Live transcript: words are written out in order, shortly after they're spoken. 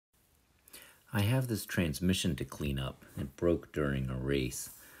I have this transmission to clean up. It broke during a race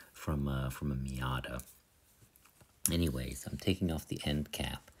from a Miata. Anyways, I'm taking off the end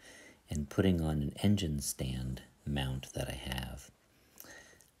cap and putting on an engine stand mount that I have.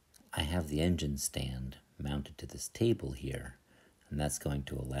 I have the engine stand mounted to this table here, and that's going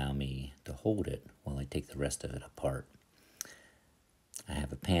to allow me to hold it while I take the rest of it apart. I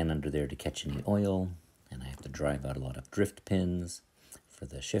have a pan under there to catch any oil, and I have to drive out a lot of drift pins for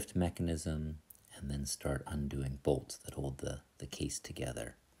the shift mechanism, and then start undoing bolts that hold the case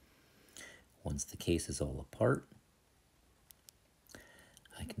together. Once the case is all apart,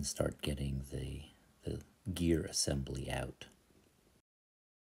 I can start getting the gear assembly out.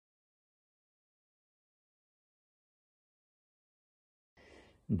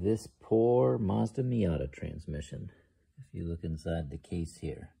 This poor Mazda Miata transmission. If you look inside the case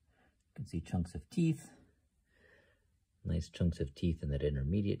here, you can see chunks of teeth, nice chunks of teeth in that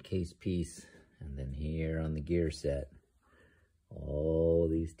intermediate case piece, and then here on the gear set, all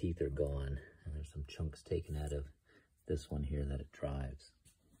these teeth are gone, and there's some chunks taken out of this one here that it drives.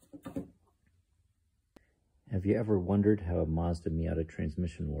 Have you ever wondered how a Mazda Miata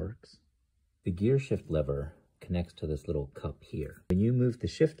transmission works? The gear shift lever connects to this little cup here. When you move the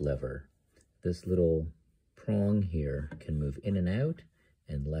shift lever, this little prong here can move in and out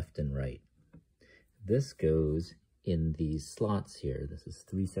and left and right. This goes in these slots here. This is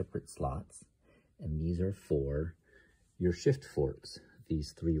 3 separate slots, and these are for your shift forks,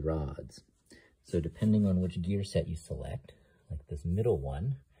 these 3 rods. So depending on which gear set you select, like this middle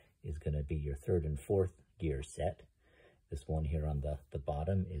one is going to be your 3rd and 4th gear set. This one here on the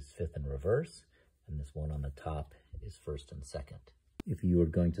bottom is 5th and reverse, and this one on the top is 1st and 2nd. If you were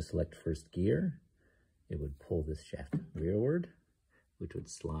going to select 1st gear, it would pull this shaft rearward, which would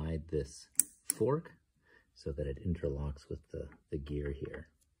slide this fork so that it interlocks with the gear here.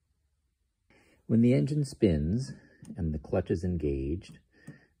 When the engine spins and the clutch is engaged,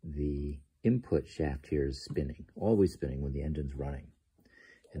 the input shaft here is spinning, always spinning when the engine's running.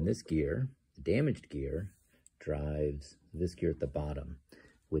 And this gear, the damaged gear, drives this gear at the bottom,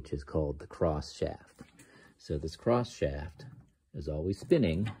 which is called the cross shaft. So this cross shaft is always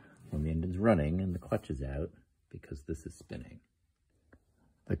spinning when the engine's running and the clutch is out because this is spinning.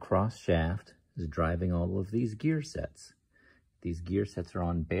 The cross shaft is driving all of these gear sets. These gear sets are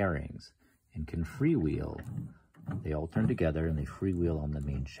on bearings and can freewheel. They all turn together and they freewheel on the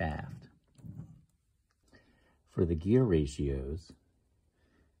main shaft. For the gear ratios,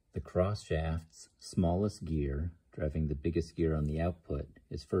 the cross shaft's smallest gear, driving the biggest gear on the output,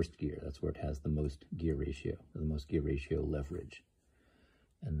 is 1st gear. That's where it has the most gear ratio, the most gear ratio leverage.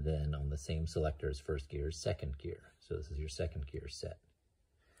 And then on the same selector as 1st gear is 2nd gear. So this is your 2nd gear set.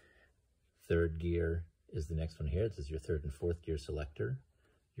 3rd gear is the next one here. This is your 3rd and 4th gear selector.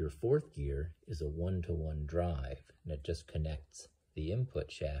 Your 4th gear is a 1-to-1 drive, and it just connects the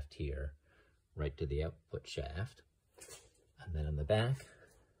input shaft here right to the output shaft. And then on the back,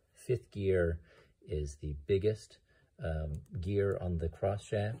 5th gear is the biggest gear on the cross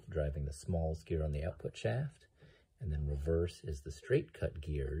shaft, driving the smallest gear on the output shaft. And then reverse is the straight cut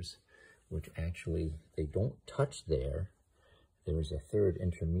gears, which actually, they don't touch there. There is a 3rd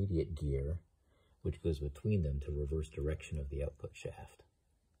intermediate gear, which goes between them to reverse direction of the output shaft.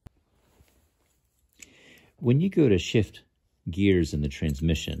 When you go to shift gears in the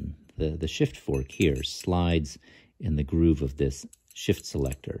transmission, the shift fork here slides in the groove of this shift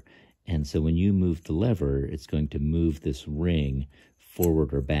selector. And so when you move the lever, it's going to move this ring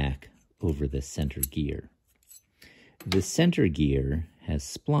forward or back over the center gear. The center gear has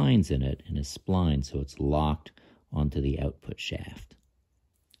splines in it and is splined so it's locked onto the output shaft.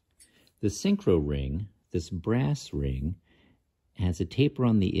 The synchro ring, this brass ring, has a taper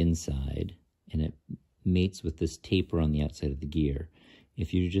on the inside and it mates with this taper on the outside of the gear.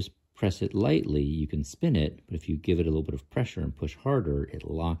 If you just press it lightly, you can spin it, but if you give it a little bit of pressure and push harder, it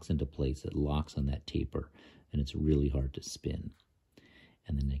locks into place, it locks on that taper, and it's really hard to spin.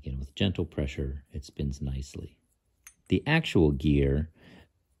 And then again, with gentle pressure, it spins nicely. The actual gear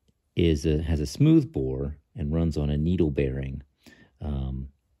has a smooth bore and runs on a needle bearing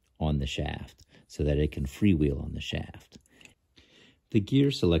on the shaft so that it can freewheel on the shaft. The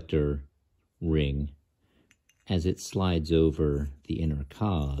gear selector ring, as it slides over the inner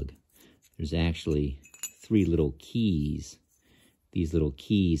cog, there's actually 3 little keys. These little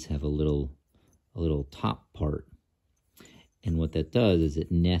keys have a little top part. And what that does is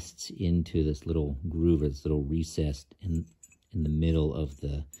it nests into this little groove, this little recess in the middle of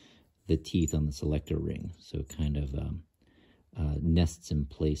the teeth on the selector ring. So it kind of nests in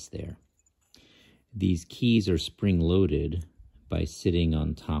place there. These keys are spring-loaded by sitting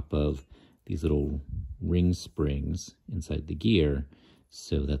on top of these little ring springs inside the gear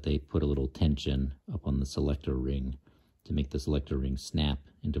so that they put a little tension up on the selector ring to make the selector ring snap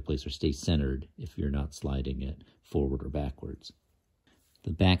into place or stay centered if you're not sliding it forward or backwards.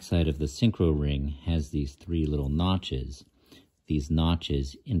 The backside of the synchro ring has these 3 little notches. These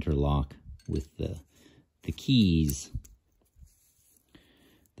notches interlock with the keys,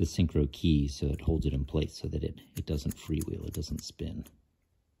 the synchro keys, so it holds it in place so that it doesn't freewheel, it doesn't spin.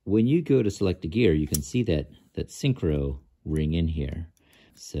 When you go to select a gear, you can see that synchro ring in here.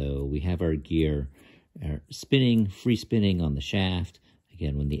 So we have our gear spinning, free spinning on the shaft.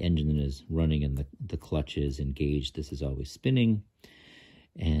 Again, when the engine is running and the clutch is engaged, this is always spinning.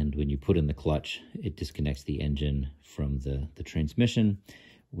 And when you put in the clutch, it disconnects the engine from the transmission.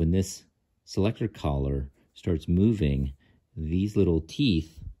 When this selector collar starts moving, these little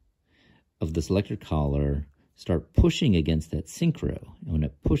teeth of the selector collar start pushing against that synchro. And when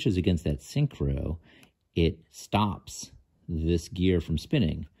it pushes against that synchro, it stops this gear from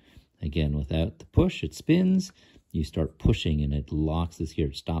spinning. Again, without the push, it spins. You start pushing and it locks this gear.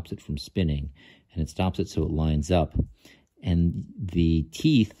 It stops it from spinning, and it stops it so it lines up. And the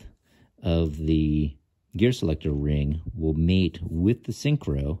teeth of the gear selector ring will mate with the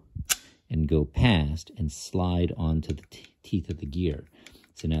synchro and go past and slide onto the teeth of the gear.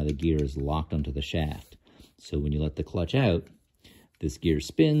 So now the gear is locked onto the shaft. So when you let the clutch out, this gear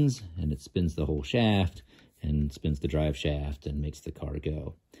spins, and it spins the whole shaft and spins the drive shaft and makes the car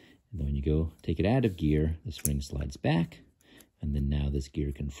go. And then when you go take it out of gear, this ring slides back, and then now this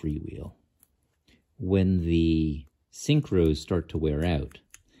gear can freewheel. When the synchros start to wear out,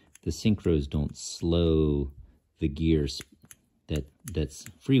 the synchros don't slow the gears that's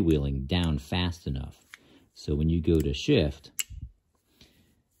freewheeling down fast enough. So when you go to shift,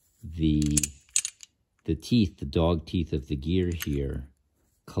 the teeth, the dog teeth of the gear here,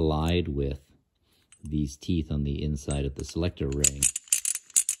 collide with these teeth on the inside of the selector ring,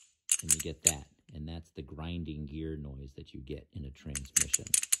 and you get that. And that's the grinding gear noise that you get in a transmission.